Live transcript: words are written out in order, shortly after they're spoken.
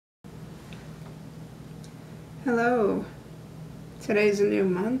Hello. Today's a new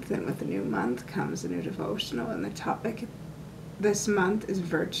month, and with a new month comes a new devotional, and the topic this month is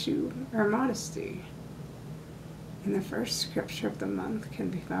virtue or modesty. And the first scripture of the month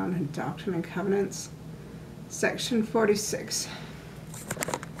can be found in Doctrine and Covenants, section 46,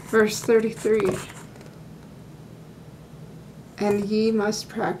 verse 33. And ye must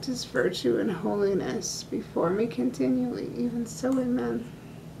practice virtue and holiness before me continually, even so, amen.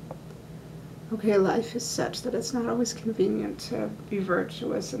 Okay, life is such that it's not always convenient to be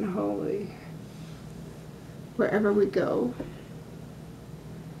virtuous and holy wherever we go.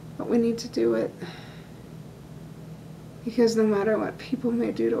 But we need to do it because no matter what people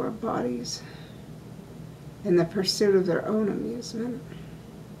may do to our bodies in the pursuit of their own amusement,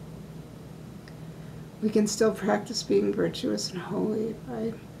 we can still practice being virtuous and holy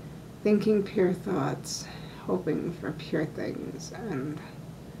by thinking pure thoughts, hoping for pure things, and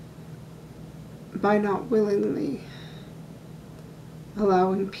by not willingly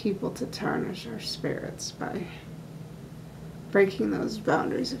allowing people to tarnish our spirits by breaking those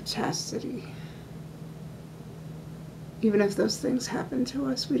boundaries of chastity. Even if those things happen to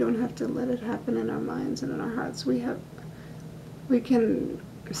us, we don't have to let it happen in our minds and in our hearts. We can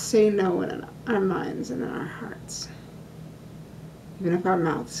say no in our minds and in our hearts, even if our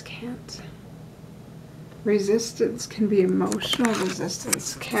mouths can't. Resistance can be emotional,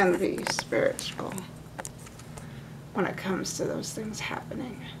 resistance can be spiritual when it comes to those things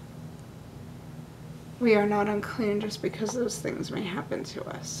happening. We are not unclean just because those things may happen to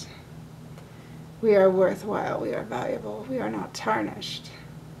us. We are worthwhile, we are valuable, we are not tarnished.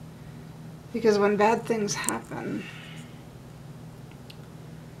 Because when bad things happen,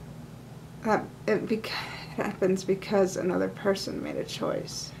 it happens because another person made a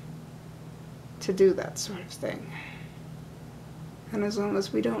choice to do that sort of thing. And as long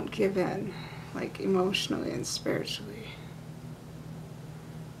as we don't give in, like emotionally and spiritually,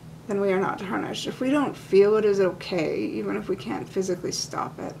 then we are not tarnished. If we don't feel it is okay, even if we can't physically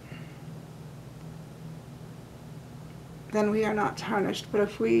stop it, then we are not tarnished. But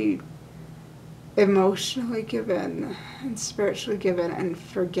if we emotionally give in and spiritually give in and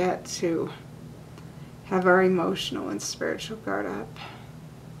forget to have our emotional and spiritual guard up,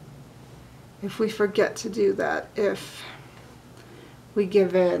 if we forget to do that, if we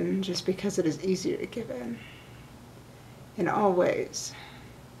give in just because it is easier to give in all ways,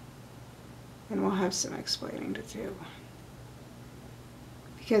 then we'll have some explaining to do.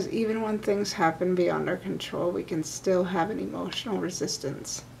 Because even when things happen beyond our control, we can still have an emotional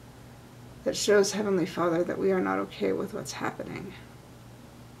resistance that shows Heavenly Father that we are not okay with what's happening.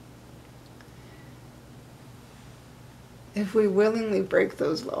 If we willingly break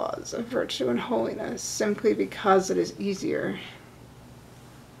those laws of virtue and holiness simply because it is easier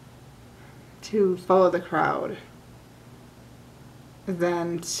to follow the crowd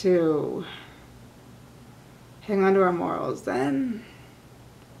than to hang on to our morals, then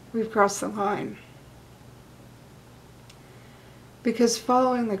we've crossed the line. Because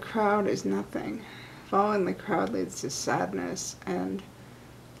following the crowd is nothing. Following the crowd leads to sadness and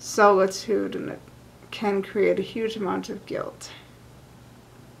solitude, and it can create a huge amount of guilt.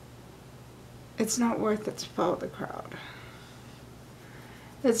 It's not worth it to follow the crowd.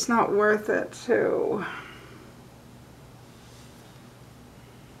 It's not worth it to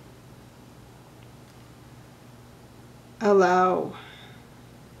allow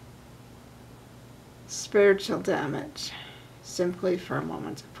spiritual damage simply for a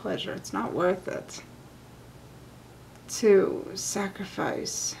moment of pleasure. It's not worth it to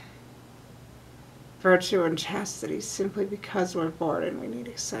sacrifice virtue and chastity simply because we're bored and we need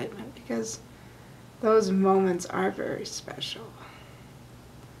excitement, because those moments are very special.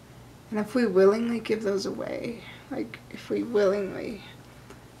 And if we willingly give those away, like if we willingly,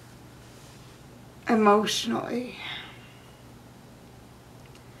 emotionally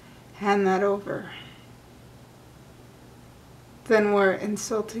hand that over, then we're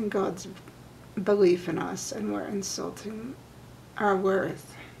insulting God's belief in us, and we're insulting our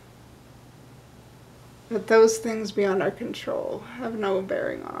worth. But those things beyond our control have no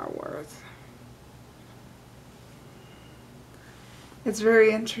bearing on our worth. It's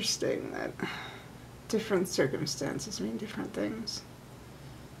very interesting that different circumstances mean different things.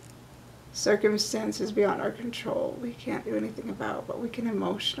 Circumstances beyond our control we can't do anything about, but we can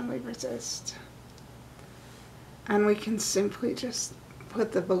emotionally resist. And we can simply just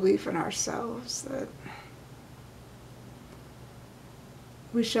put the belief in ourselves that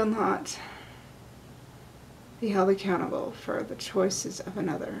we shall not be held accountable for the choices of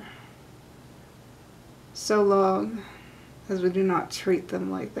another, so long as we do not treat them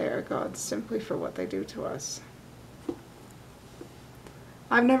like they are gods simply for what they do to us.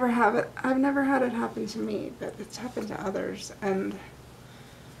 I've never had it happen to me, but it's happened to others, and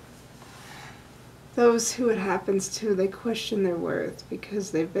those who it happens to, they question their worth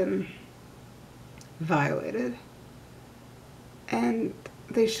because they've been violated. And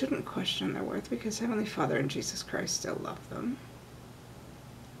they shouldn't question their worth because Heavenly Father and Jesus Christ still love them.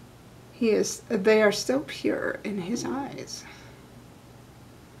 They are still pure in His eyes.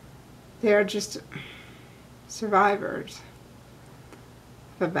 They are just survivors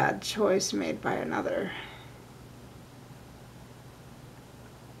of a bad choice made by another.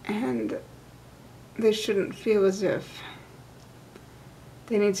 And they shouldn't feel as if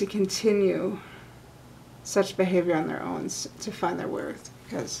they need to continue such behavior on their own to find their worth,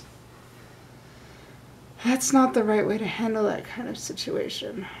 because that's not the right way to handle that kind of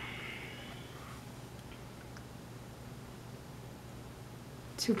situation.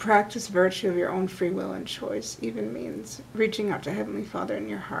 To practice virtue of your own free will and choice even means reaching out to Heavenly Father in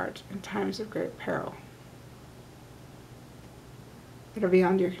your heart in times of great peril that are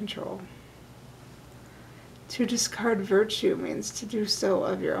beyond your control. To discard virtue means to do so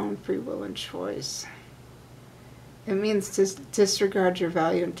of your own free will and choice. It means to disregard your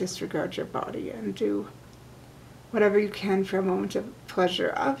value and disregard your body and do whatever you can for a moment of pleasure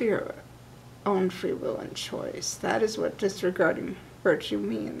of your own free will and choice. That is what disregarding virtue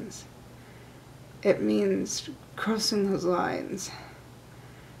means. It means crossing those lines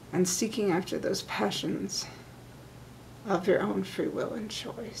and seeking after those passions of your own free will and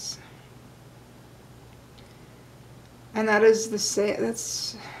choice. And that's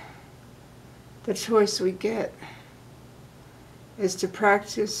the choice we get, is to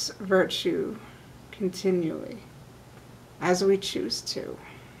practice virtue continually as we choose to.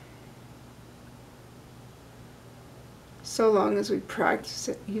 So long as we practice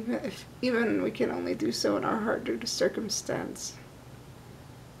it, even we can only do so in our heart due to circumstance,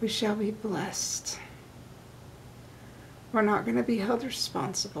 we shall be blessed. We're not going to be held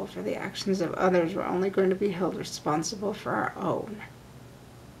responsible for the actions of others. We're only going to be held responsible for our own.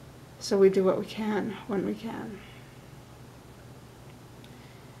 So we do what we can when we can.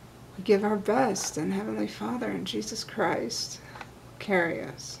 We give our best, and Heavenly Father and Jesus Christ will carry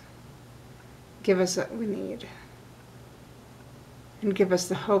us, give us what we need, and give us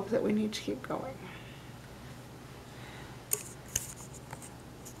the hope that we need to keep going.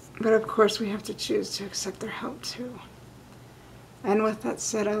 But of course we have to choose to accept their help too. And with that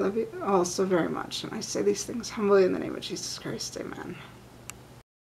said, I love you all so very much, and I say these things humbly in the name of Jesus Christ. Amen.